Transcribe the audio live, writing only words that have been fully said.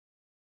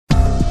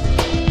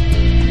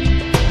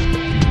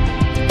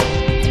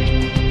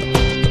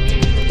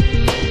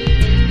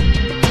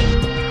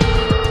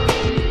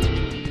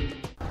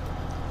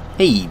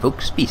Hey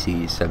folks,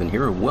 Species7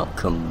 here,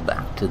 welcome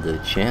back to the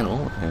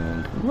channel,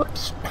 and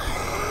whoops,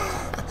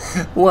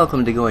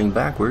 welcome to going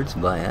backwards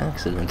by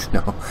accident.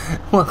 No,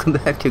 welcome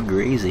back to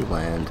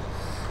Grazyland.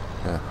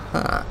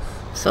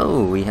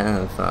 So we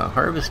have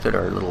harvested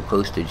our little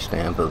postage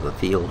stamp of a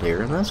field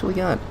here, and that's what we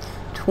got,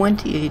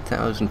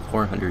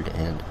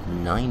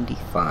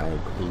 28,495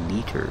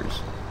 liters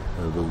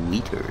of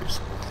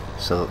liters.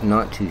 So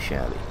not too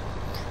shabby,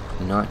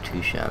 not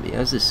too shabby.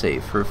 As I say,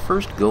 for a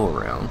first go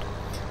around,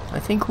 I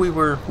think we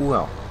were,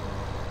 well,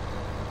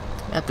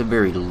 at the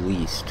very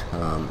least,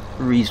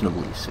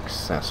 reasonably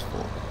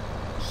successful.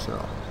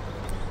 So,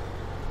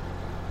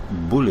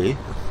 bully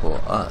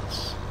for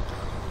us.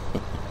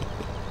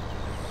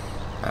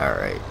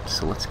 Alright,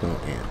 so let's go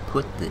and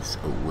put this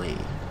away.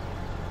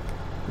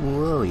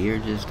 Whoa, you're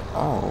just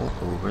all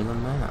over the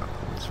map.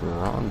 What's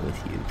wrong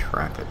with you,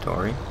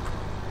 Trackatory?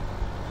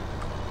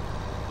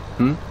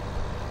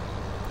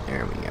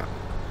 There we go.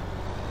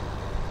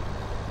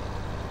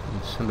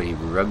 Somebody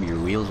rub your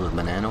wheels with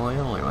banana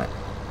oil or what?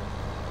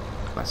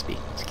 Must be.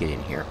 Let's get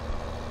in here.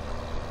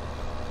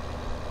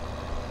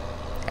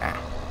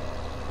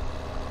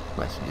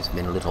 Must have just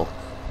been a little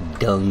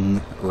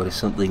dung or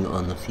something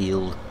on the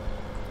field.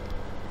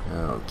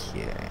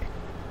 Okay.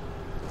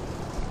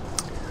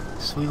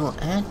 So we will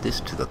add this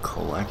to the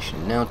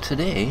collection. Now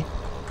today,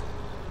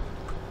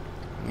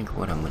 I think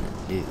what I'm going to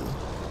do,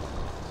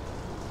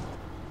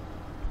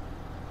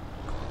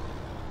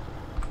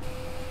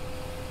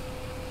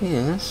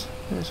 yes,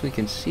 as we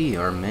can see,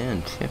 our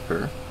man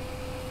Tipper,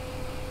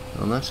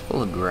 well, that's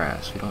full of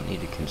grass. We don't need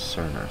to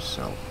concern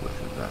ourselves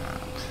with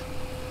that.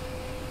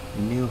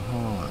 New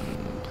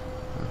Holland,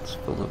 that's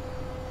full of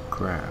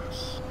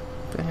grass.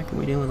 What the heck are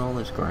we doing with all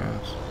this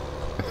grass?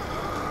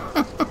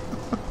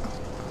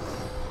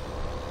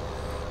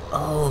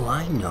 Oh,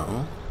 I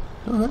know.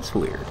 Oh, that's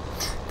weird.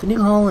 The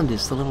New Holland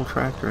is the little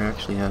tractor I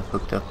actually have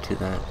hooked up to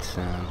that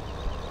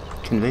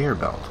conveyor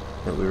belt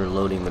that we were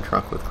loading the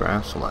truck with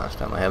grass the last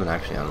time. I haven't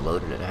actually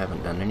unloaded it. I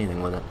haven't done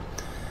anything with it.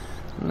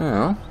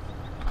 Now,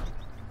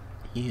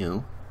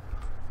 you,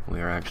 we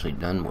are actually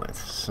done with.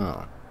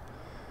 So,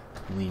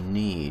 we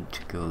need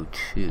to go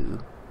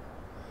to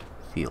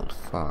field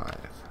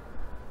 5.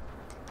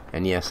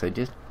 And yes, I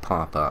did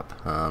pop up.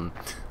 I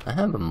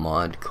have a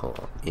mod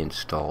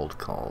installed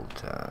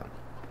called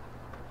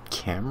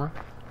Camera.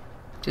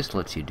 Just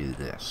lets you do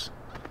this.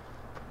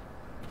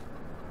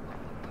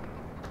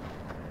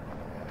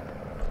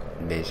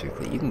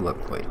 Basically, you can go up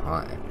quite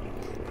high.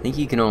 I think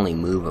you can only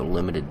move a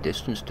limited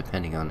distance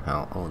depending on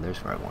how, oh,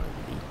 there's where I wanted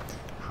to be,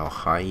 how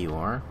high you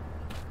are.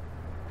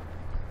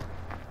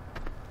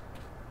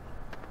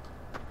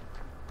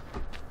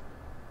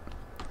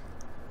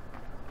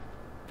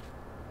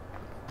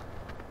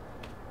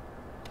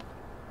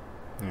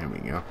 There we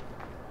go.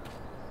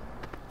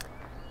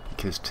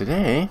 Because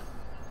today,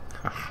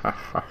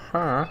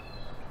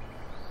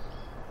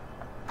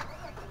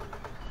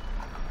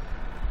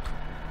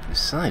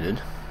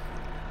 decided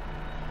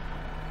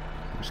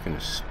I'm just going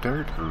to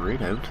start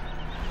right out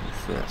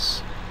with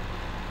this.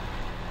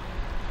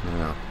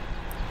 Now,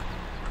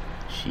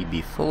 she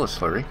be full of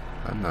slurry.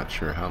 I'm not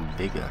sure how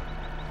big a...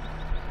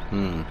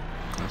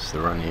 that's the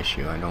run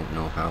issue. I don't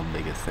know how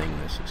big a thing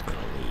this is going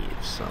to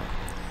leave, so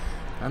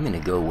I'm going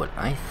to go what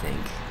I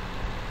think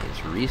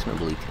is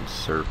reasonably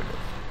conservative.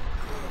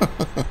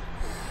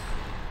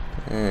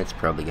 It's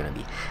probably going to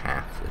be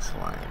half this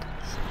line.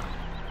 So.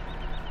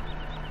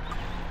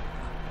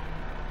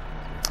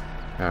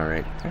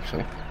 Alright,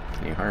 actually,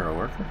 can you hire a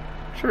worker?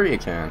 Sure you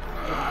can.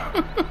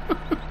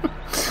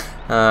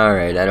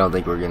 Alright, I don't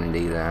think we're going to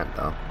do that,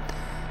 though.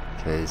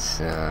 Because,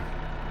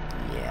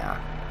 yeah.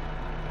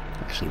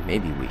 Actually,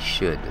 maybe we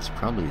should. It's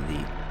probably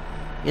the...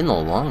 In the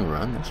long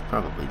run, that's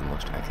probably the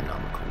most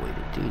economical way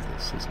to do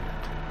this, isn't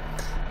it?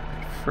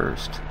 At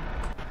first,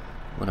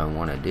 what I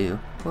want to do...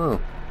 Whoa.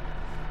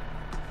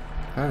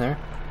 Hi there.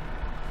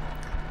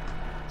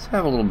 Let's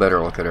have a little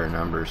better look at our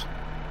numbers.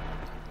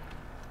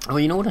 Oh,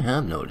 you know what I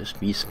have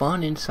noticed? When you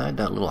spawn inside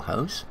that little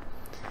house,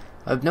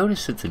 I've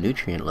noticed that the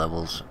nutrient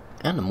levels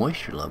and the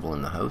moisture level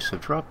in the house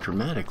have dropped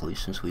dramatically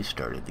since we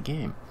started the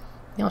game.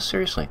 You know,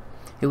 seriously.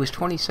 It was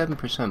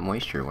 27%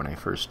 moisture when I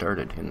first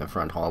started in the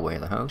front hallway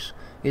of the house.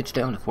 It's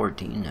down to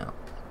 14 now.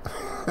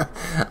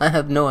 I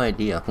have no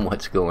idea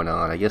what's going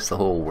on. I guess the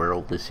whole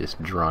world is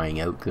just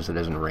drying out because it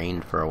hasn't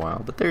rained for a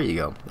while. But there you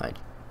go. I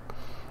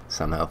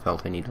somehow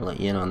felt I need to let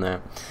you in on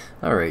that.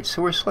 Alright,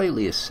 so we're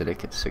slightly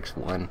acidic at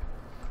 6.1.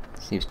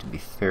 Seems to be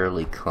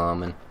fairly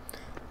common.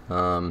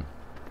 For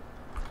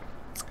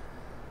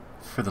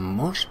the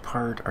most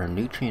part, our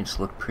nutrients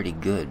look pretty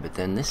good. But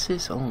then this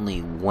is only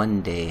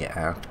one day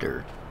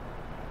after.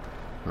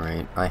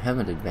 Right, I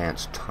haven't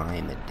advanced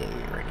time a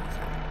day or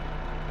anything.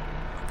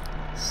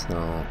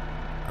 So,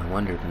 I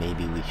wondered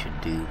maybe we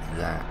should do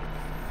that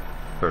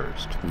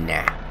first.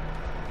 Nah.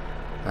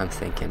 I'm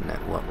thinking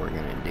that what we're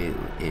going to do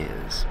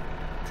is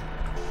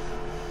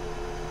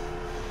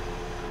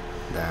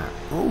that.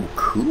 Oh,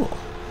 cool.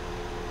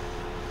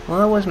 Well,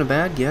 that wasn't a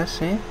bad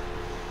guess, eh?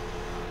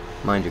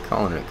 Mind you,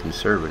 calling it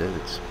conservative,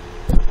 it's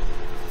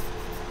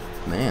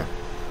man.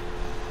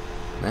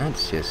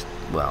 That's just,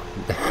 well,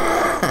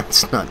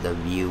 that's not the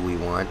view we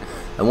want.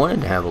 I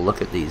wanted to have a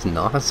look at these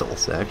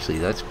nozzles, actually.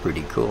 That's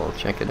pretty cool.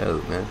 Check it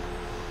out, man.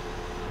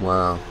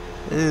 Wow.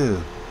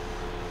 Ew.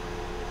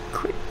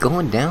 Quit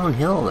going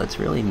downhill. That's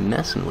really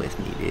messing with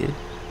me, dude.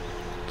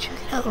 Check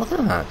it out. Look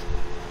at that.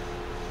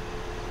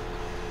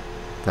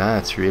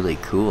 That's really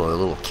cool. A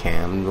little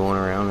cam going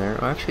around there.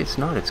 Oh, actually, it's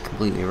not. It's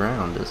completely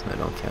round, isn't it?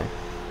 Okay.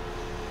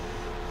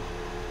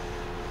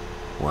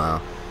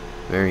 Wow.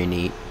 Very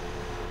neat.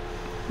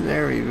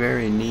 Very,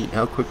 very neat.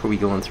 How quick are we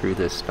going through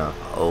this stuff?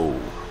 Oh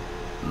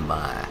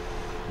my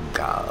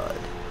god.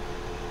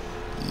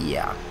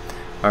 Yeah.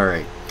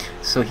 Alright.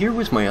 So here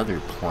was my other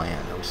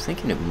plan. I was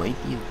thinking it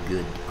might be a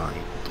good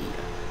idea.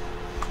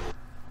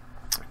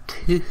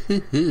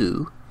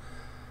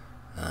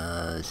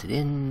 Is it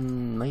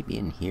in? Might be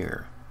in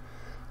here.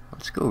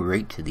 Let's go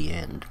right to the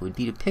end. Would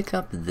be to pick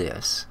up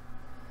this.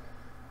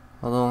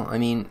 Although, I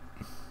mean,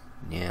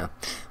 yeah.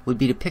 Would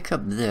be to pick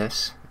up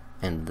this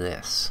and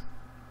this.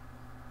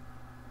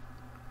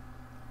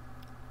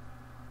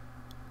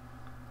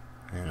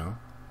 You know?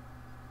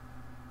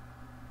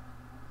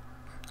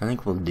 I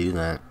think we'll do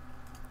that.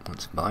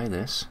 Let's buy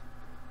this.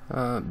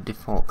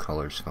 Default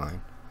color's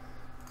fine.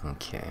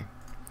 Okay.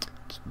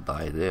 Let's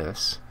buy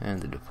this, and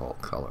the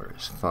default color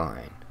is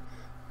fine.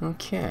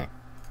 Okay.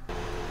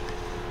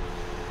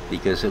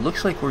 Because it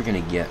looks like we're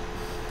gonna get...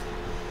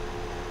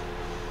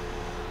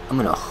 I'm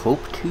gonna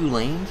hope 2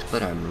 lanes,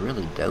 but I'm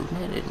really doubting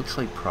it. It looks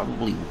like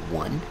probably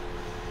 1.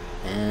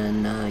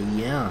 And,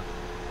 yeah.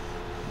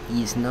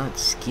 He's not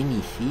skinny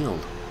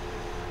field.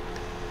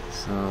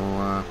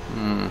 So,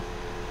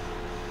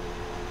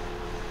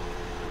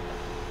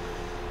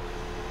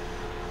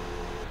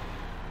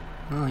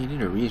 Well, he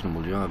did a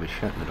reasonable job of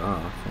shutting it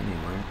off,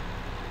 anyway.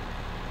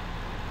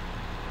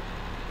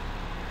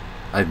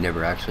 I've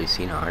never actually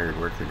seen a hired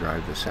worker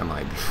drive the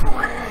semi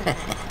before.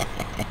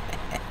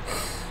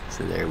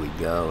 So there we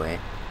go, eh?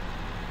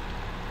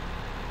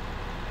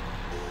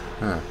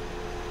 Huh.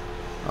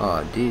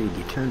 Oh, dude,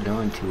 you turned it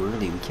on too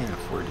early. We can't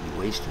afford to be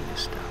wasting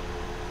this stuff.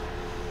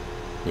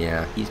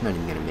 Yeah, he's not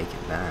even gonna make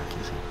it back,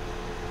 is he?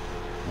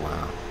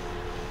 Wow.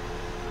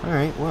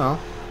 Alright, well.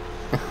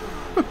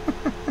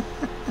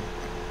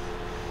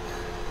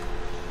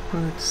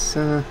 Let's,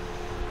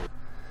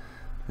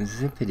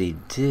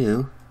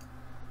 zippity-doo.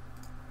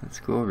 Let's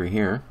go over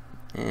here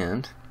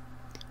and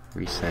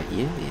reset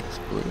you. Yes,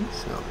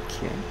 please.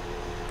 Okay.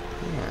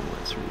 And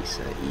let's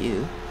reset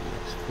you.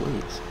 Yes,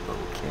 please.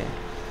 Okay.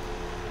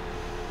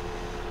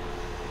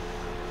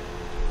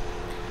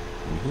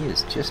 And he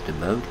is just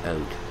about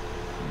out.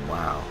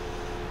 Wow.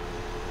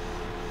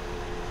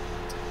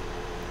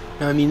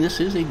 Now, I mean, this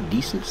is a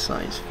decent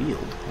sized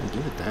field. I'll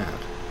give it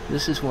that.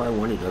 This is why I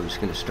was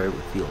going to start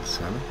with field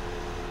 7.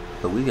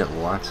 But we got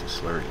lots of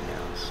slurry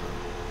now, so.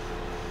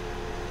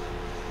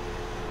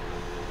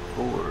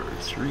 4,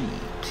 3,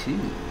 2,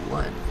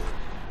 1.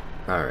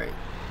 Alright.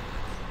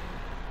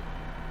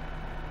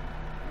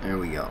 There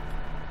we go.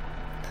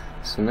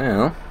 So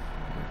now,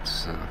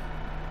 let's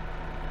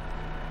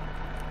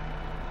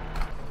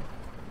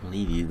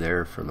leave you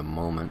there for the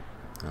moment.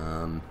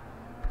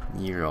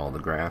 You're all the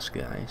grass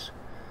guys.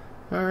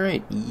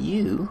 Alright,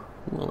 you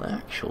will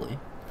actually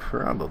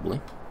probably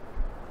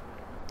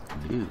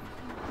do.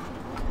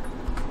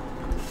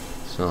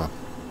 So,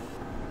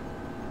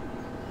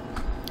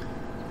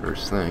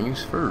 first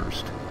things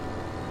first.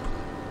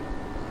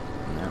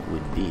 And that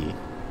would be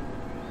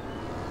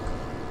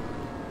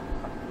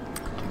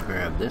to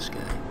grab this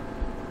guy.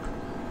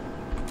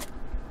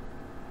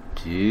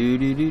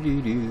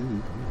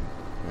 Do-do-do-do-do.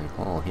 And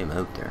haul him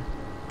out there.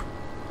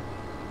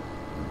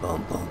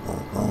 Bum bum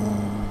bum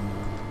bum.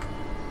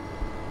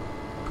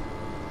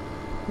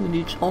 And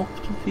it's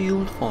off to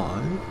field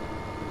 5.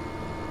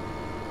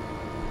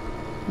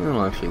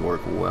 It'll actually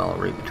work well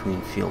right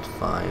between field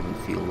 5 and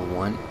field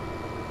 1.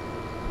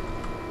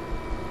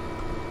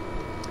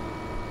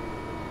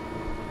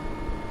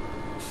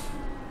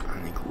 I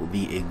think it will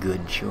be a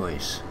good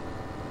choice.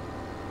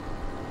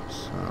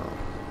 So,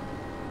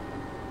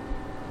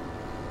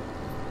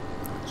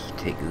 let's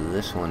take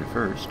this one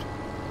first.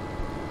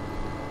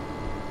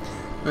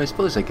 I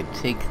suppose I could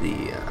take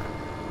the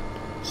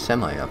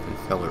semi up and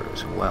feller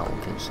as well,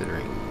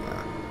 considering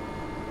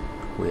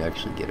we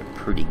actually get a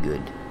pretty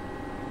good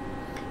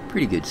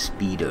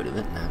speed out of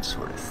it and that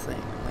sort of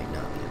thing. Might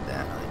not be a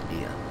bad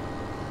idea.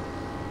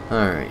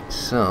 Alright,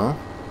 so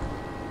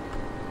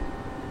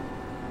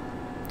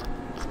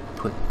let's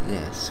put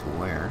this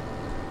where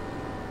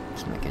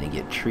it's not going to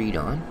get treed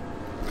on.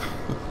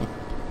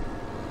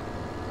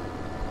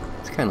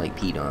 It's kind of like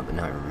peed on, but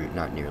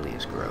not nearly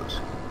as gross.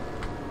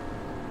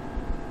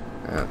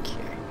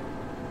 Okay.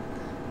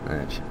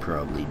 That should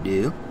probably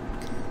do.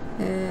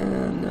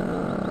 And,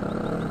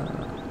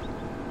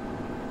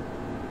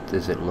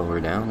 does it lower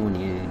down when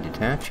you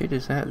detach it?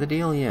 Is that the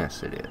deal?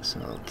 Yes, it is.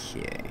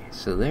 Okay.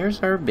 So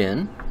there's our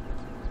bin.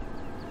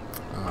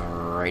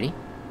 Alrighty.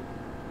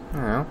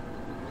 Now,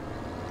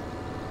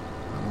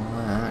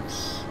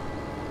 let's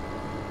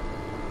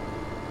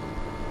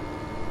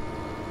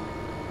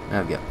Now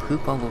I've got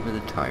poop all over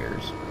the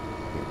tires.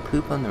 I've got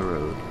poop on the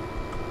road.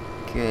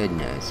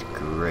 Goodness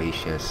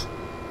gracious.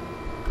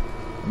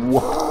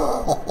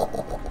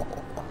 Whoa!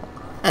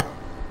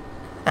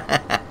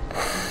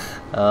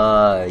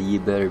 You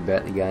better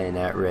bet the guy in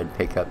that red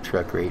pickup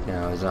truck right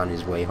now is on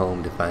his way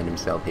home to find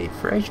himself a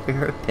fresh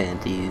pair of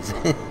panties.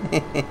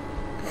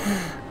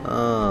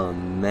 Oh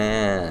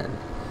man.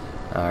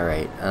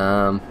 Alright,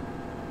 I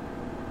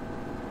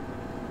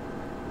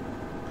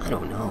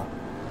don't know.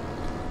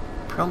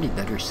 Probably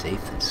better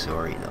safe than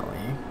sorry though,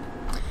 eh?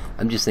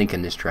 I'm just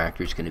thinking this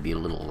tractor's gonna be a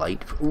little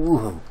light.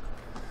 Ooh!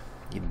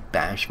 You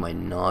bash my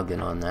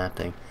noggin on that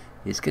thing.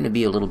 It's gonna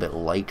be a little bit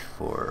light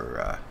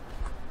for,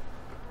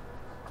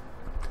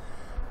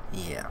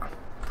 yeah,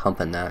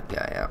 pumping that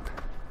guy up.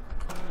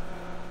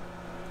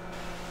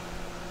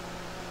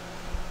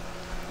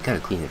 Gotta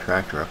clean the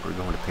tractor up. We're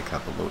going to pick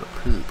up a load of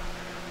poop.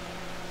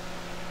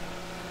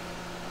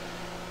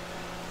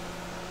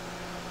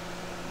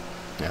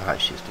 Now,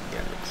 it's just,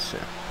 again, it's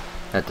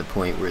at the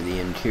point where the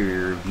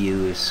interior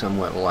view is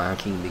somewhat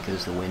lacking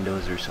because the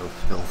windows are so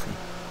filthy.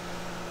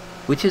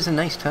 Which is a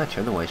nice touch,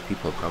 otherwise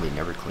people will probably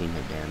never clean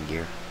their damn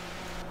gear.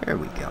 There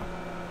we go.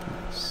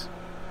 Nice.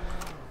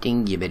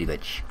 Ding you bitty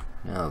bitch.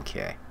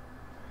 Okay.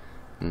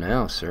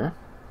 Now, sir,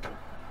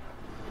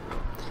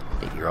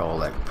 that you're all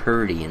that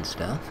purdy and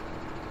stuff,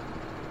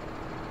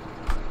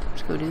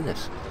 let's go do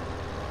this.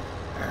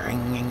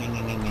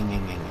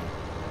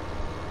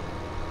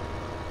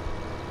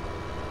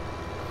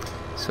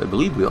 So I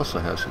believe we also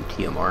have some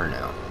TMR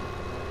now.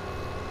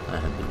 I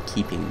have been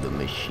keeping the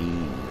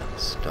machine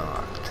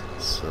stocked,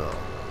 so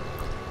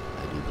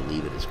I do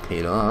believe it has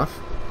paid off.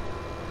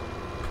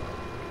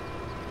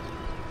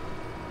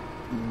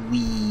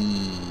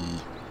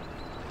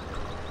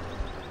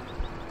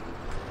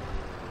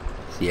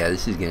 So yeah,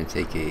 this is going to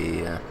take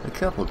a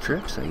couple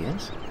trips, I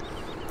guess.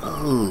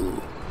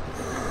 Oh.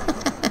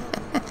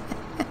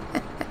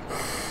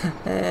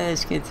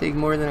 It's going to take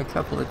more than a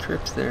couple of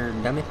trips there,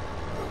 dummy.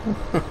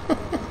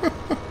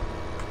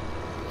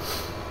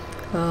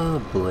 Oh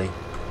boy.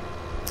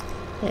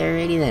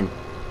 Alrighty then.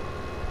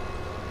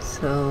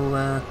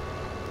 So,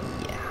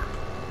 yeah.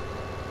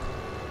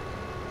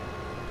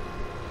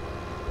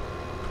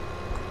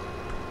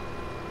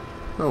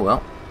 Oh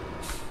well.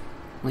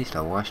 At least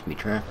I washed me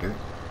tractor.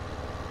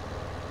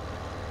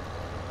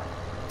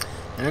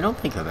 And I don't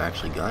think I've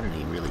actually got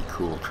any really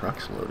cool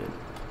trucks loaded.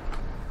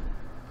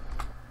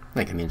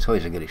 Like, I mean, it's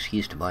always a good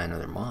excuse to buy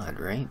another mod,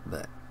 right?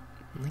 But,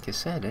 like I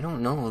said, I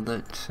don't know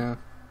that,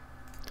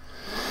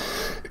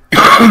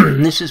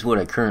 this is what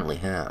I currently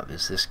have,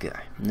 is this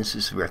guy. And this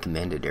is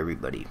recommended.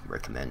 Everybody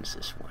recommends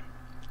this one.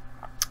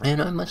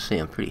 And I must say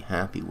I'm pretty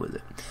happy with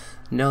it.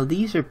 Now,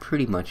 these are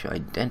pretty much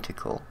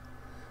identical.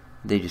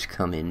 They just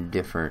come in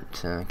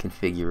different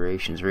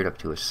configurations, right up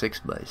to a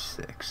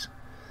 6x6.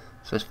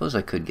 So I suppose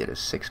I could get a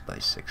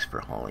 6x6 for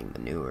hauling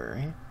manure,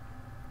 right?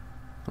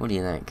 What do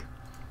you think?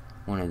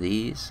 One of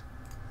these,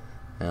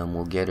 and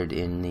we'll get it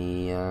in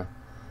the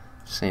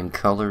same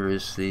color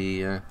as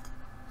the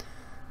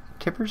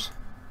tippers.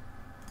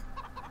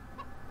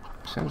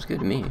 Sounds good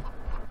to me.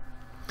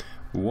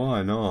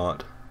 Why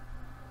not?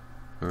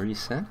 Already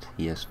set?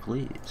 Yes,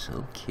 please.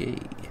 Okay,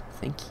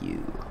 thank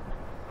you.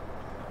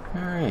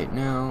 Alright,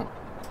 now,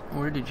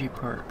 where did you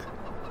park?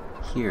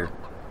 Here.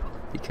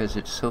 Because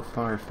it's so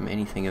far from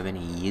anything of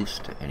any use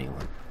to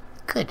anyone.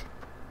 Good.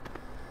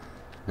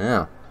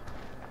 Now,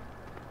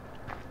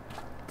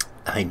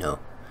 I know,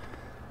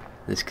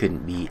 this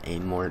couldn't be a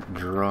more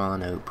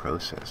drawn-out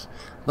process.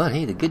 But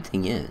hey, the good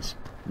thing is,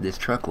 this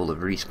truck will have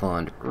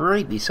respawned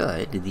right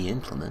beside the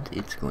implement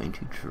it's going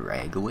to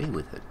drag away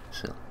with it.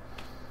 So,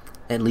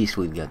 at least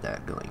we've got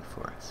that going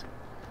for us.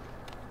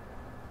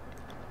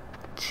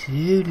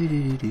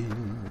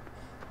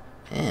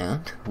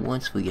 And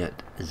once we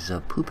get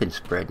the poopin'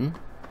 spreading,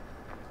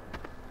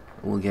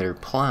 we'll get her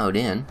plowed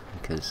in,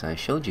 because I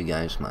showed you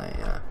guys my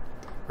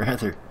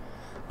rather,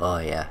 oh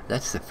yeah,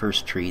 that's the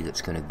first tree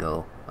that's gonna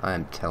go.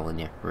 I'm telling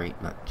you,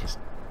 right? Not just,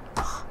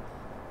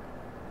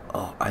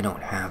 oh, I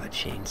don't have a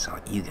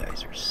chainsaw. You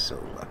guys are so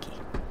lucky.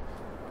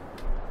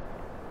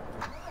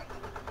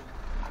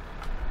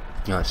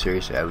 No,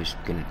 seriously, I was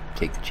gonna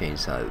take the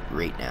chainsaw out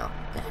right now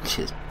and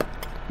just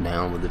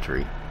down with the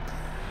tree.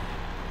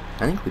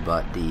 I think we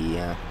bought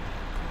the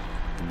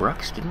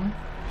brucks, didn't we?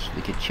 So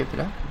we could chip it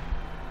up.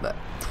 But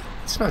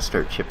let's not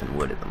start chipping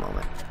wood at the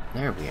moment.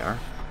 There we are.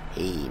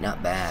 Hey,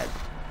 not bad.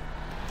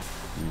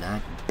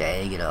 Not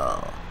bad at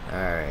all.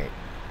 Alright.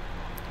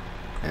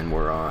 And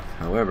we're off.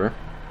 However,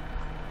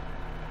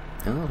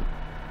 oh,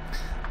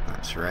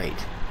 that's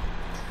right.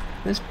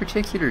 This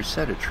particular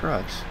set of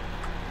trucks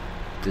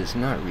does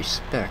not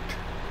respect.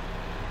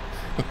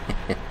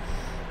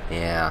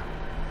 Yeah,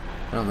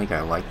 I don't think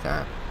I like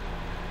that.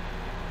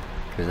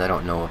 Because I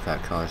don't know if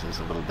that causes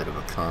a little bit of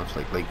a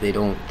conflict. Like, they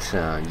don't,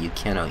 you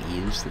cannot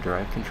use the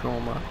drive control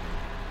mod.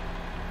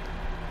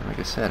 And like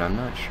I said, I'm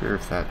not sure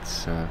if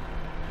that's,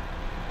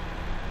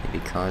 maybe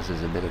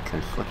causes a bit of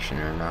confliction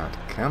or not.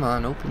 Come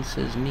on, open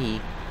says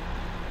me.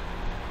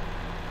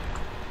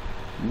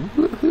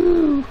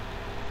 Woohoo!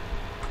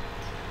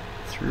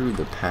 through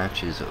the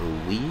patches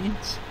of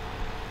weeds.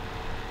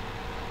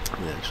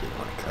 We actually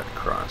want to cut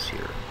across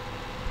here.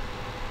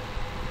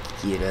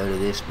 Get out of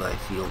this by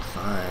field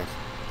 5.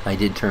 I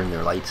did turn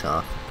their lights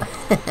off.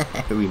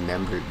 I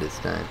remembered this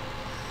time.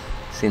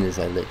 As soon as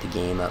I lit the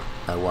game up,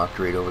 I walked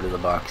right over to the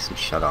box and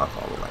shut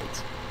off all the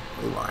lights.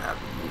 We want to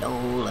have no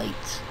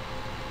lights.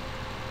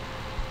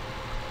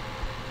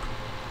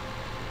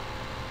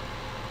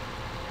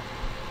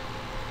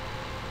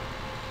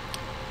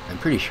 I'm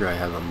pretty sure I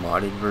have a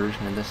modded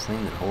version of this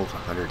thing that holds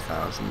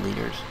 100,000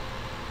 liters,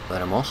 but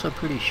I'm also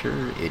pretty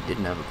sure it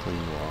didn't have a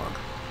clean log.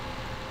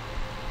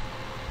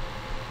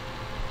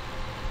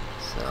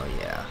 So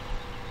yeah,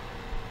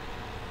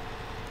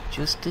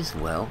 just as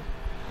well,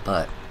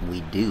 but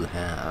we do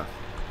have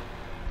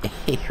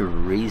a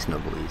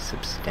reasonably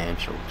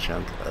substantial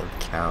chunk of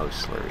cow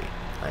slurry.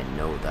 I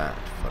know that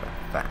for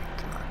a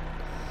fact, man.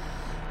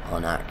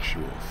 An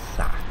actual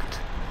fact.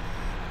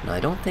 Now, I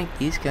don't think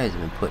these guys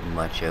have been putting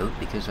much out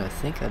because I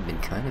think I've been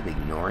kind of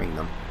ignoring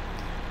them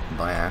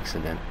by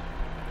accident.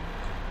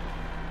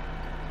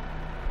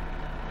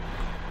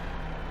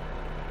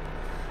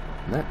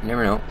 But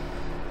never know.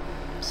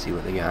 See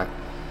what they got.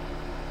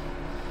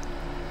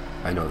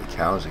 I know the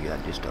cows have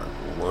got just a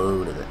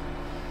load of it.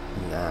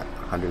 Look at that,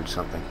 100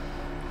 something.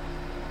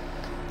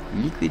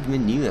 Liquid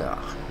manure,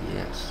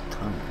 yes,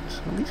 tons.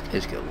 Well, these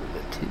guys got a little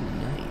bit too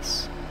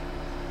nice.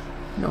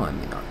 No,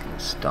 I'm not going to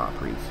stop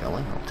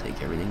refilling. I'll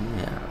take everything we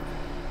have.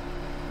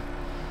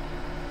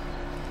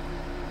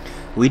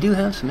 We do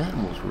have some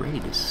animals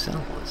ready to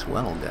sell as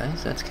well,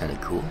 guys. That's kind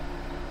of cool.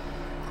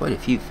 Quite a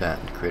few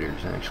fattened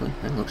critters, actually.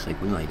 It looks like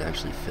we might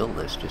actually fill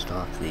this just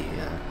off the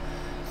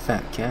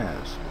fat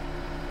calves.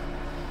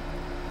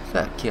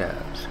 Fat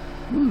calves.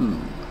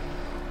 Ooh.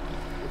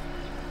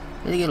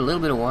 They get a little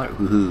bit of water.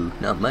 Ooh,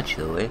 not much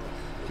though, eh?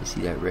 You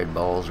see that red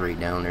ball's right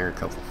down there, a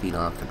couple feet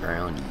off the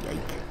ground.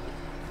 Yike.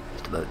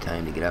 Just about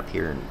time to get up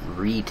here and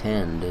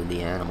re-tend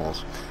the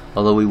animals.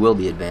 Although we will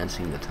be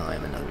advancing the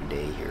time another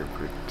day here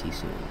pretty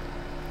soon.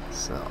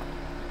 So.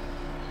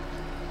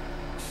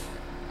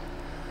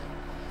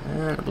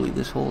 And I believe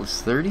this hole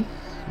is 30.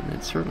 And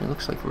it certainly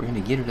looks like we're going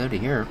to get it out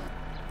of here.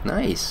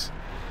 Nice.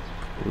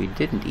 We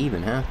didn't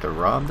even have to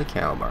rob the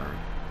cow barn.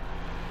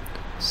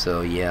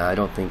 So yeah, I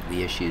don't think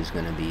the issue is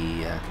going to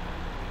be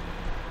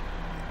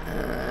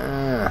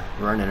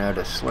running out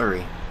of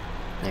slurry.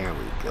 There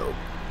we go.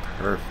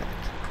 Perfect.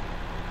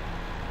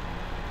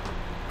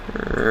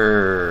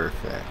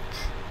 Perfect.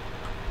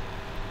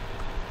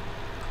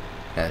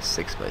 That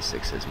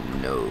 6x6 has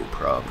no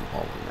problem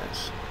hauling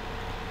this.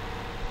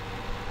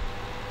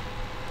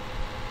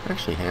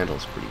 Actually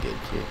handles pretty good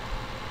too.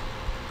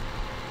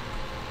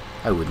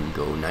 I wouldn't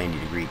go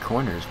 90-degree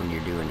corners when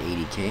you're doing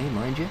 80k,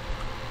 mind you.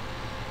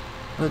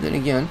 But then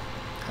again,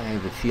 I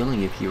have a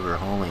feeling if you were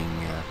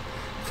hauling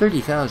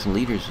 30,000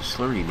 liters of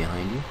slurry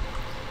behind you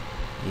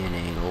in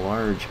a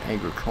large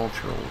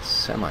agricultural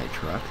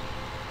semi-truck,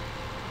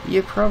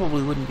 you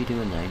probably wouldn't be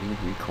doing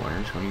 90-degree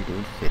corners when you're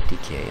doing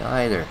 50k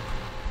either.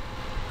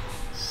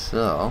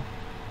 So,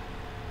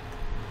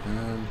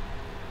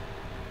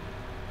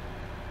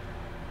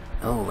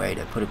 oh right,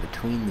 I put it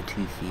between the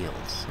two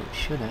fields, so it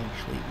should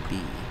actually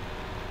be...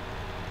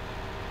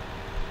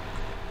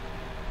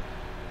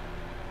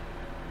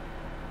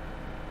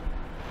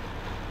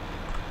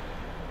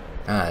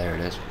 Ah, there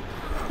it is.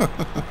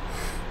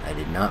 I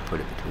did not put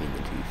it between the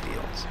two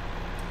fields.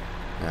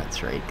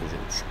 That's right, because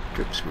its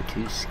strips were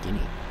too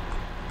skinny.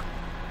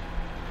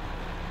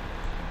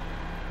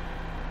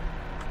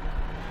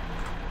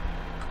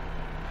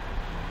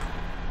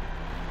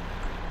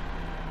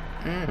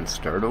 And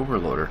start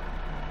overloader.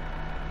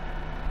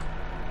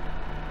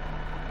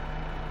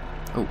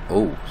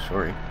 Oh,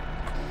 sorry.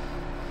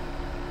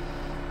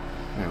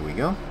 There we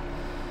go.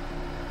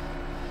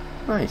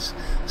 Nice.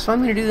 So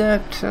I'm going to do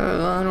that,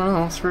 I don't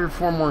know, 3 or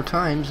 4 more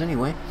times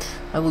anyway.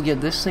 I will get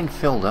this thing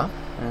filled up,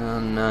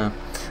 and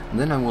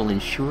then I will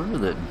ensure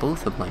that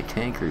both of my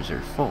tankers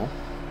are full.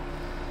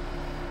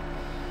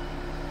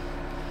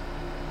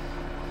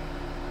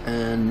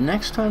 And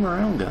next time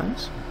around,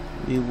 guys,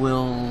 we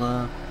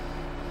will,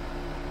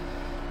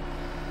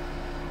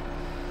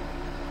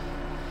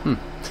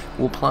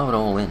 we'll plow it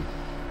all in.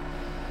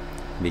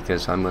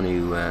 Because I'm going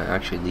to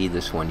actually leave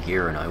this one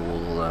here, and I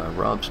will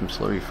rob some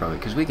slurry from it,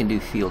 because we can do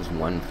fields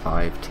 1,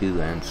 5,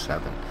 2, and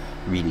 7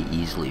 really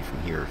easily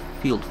from here.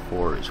 Field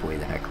 4 is way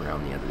the heck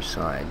around the other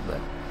side, but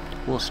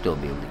we'll still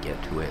be able to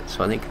get to it.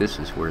 So I think this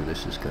is where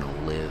this is going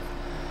to live.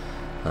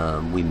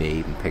 We may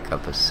even pick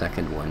up a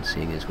second one,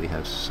 seeing as we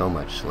have so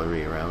much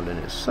slurry around, and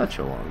it's such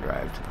a long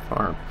drive to the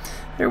farm.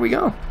 There we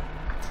go.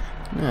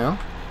 Now,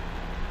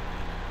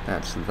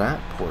 that's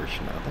that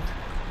portion of it.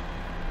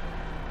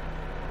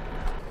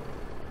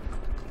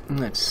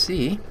 Let's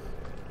see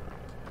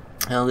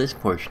how this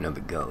portion of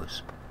it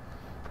goes.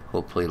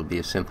 Hopefully it'll be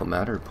a simple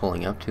matter of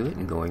pulling up to it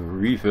and going,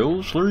 refill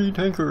slurry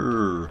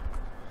tanker.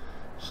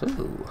 So,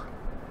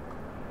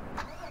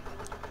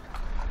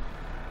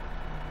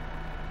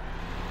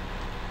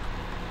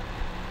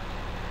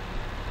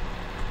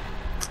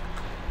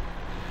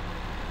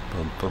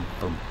 Bum, bum,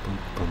 bum, bum,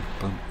 bum,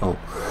 bum. Oh.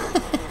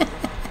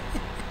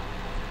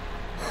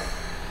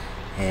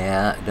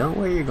 Yeah, don't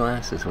wear your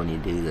glasses when you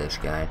do this,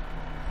 guy.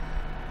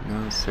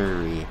 No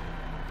siree.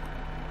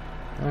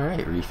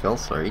 Alright, refill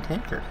slurry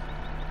tanker.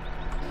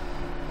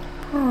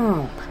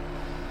 Oh,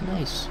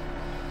 nice.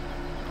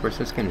 Of course,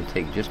 that's going to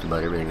take just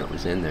about everything that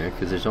was in there,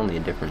 because there's only a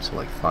difference of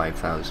like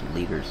 5,000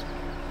 liters.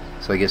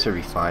 So I guess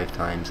every 5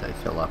 times I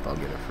fill up, I'll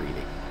get a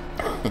freebie.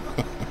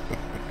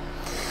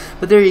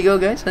 But there you go,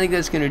 guys. I think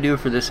that's going to do it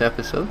for this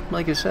episode.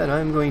 Like I said,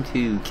 I'm going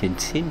to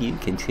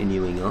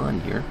continuing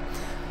on here.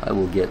 I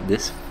will get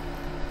this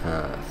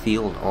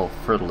field all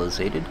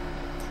fertilized,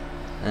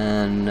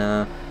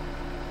 and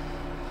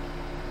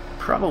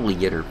probably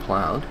get her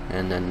plowed,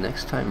 and then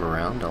next time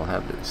around I'll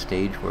have the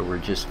stage where we're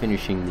just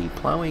finishing the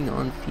plowing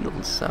on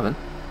field 7,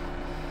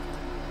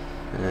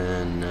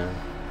 and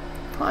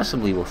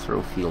possibly we'll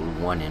throw field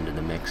 1 into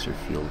the mix, or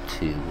field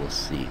 2, we'll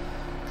see,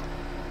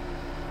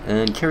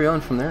 and carry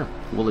on from there.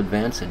 We'll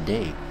advance a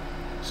day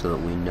so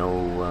that we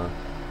know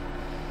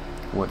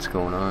what's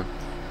going on.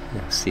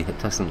 Yeah, see, it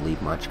doesn't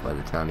leave much by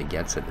the time it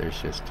gets it. There's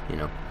just, you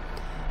know,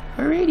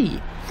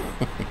 alrighty.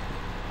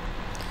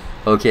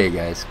 Okay,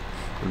 guys,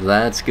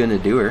 that's gonna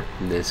do her.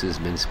 This has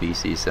been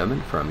Species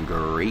 7 from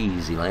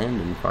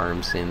Grazyland and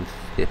Farm Sim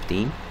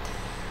 15.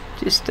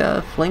 Just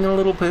flinging a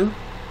little poo.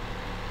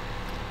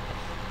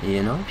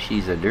 You know,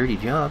 she's a dirty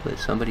job, but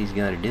somebody's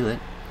got to do it.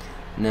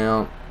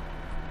 Now,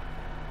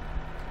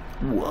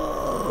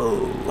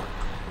 whoa!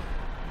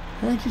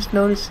 I just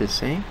noticed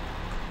this, eh?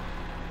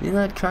 See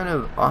that kind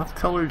of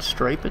off-colored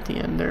stripe at the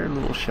end there, a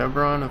little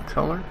chevron of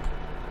color?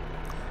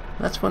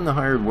 That's when the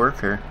hired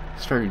worker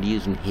started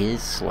using his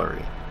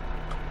slurry.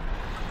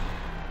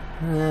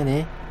 That,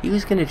 eh? He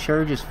was going to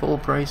charge his full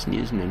price and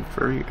use an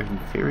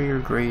inferior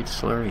grade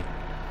slurry.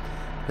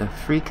 The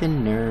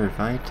freaking nerve,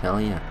 I tell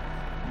ya.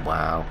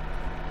 Wow.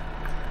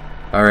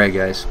 Alright,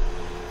 guys.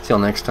 Till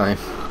next time.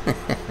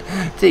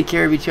 Take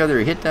care of each other.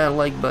 Hit that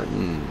like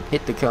button.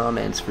 Hit the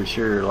comments for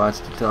sure. Lots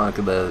to talk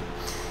about.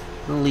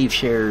 Leave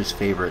shares,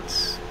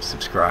 favorites,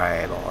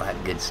 subscribe, all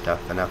that good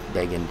stuff. Enough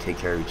begging. Take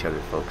care of each other,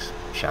 folks.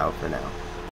 Ciao for now.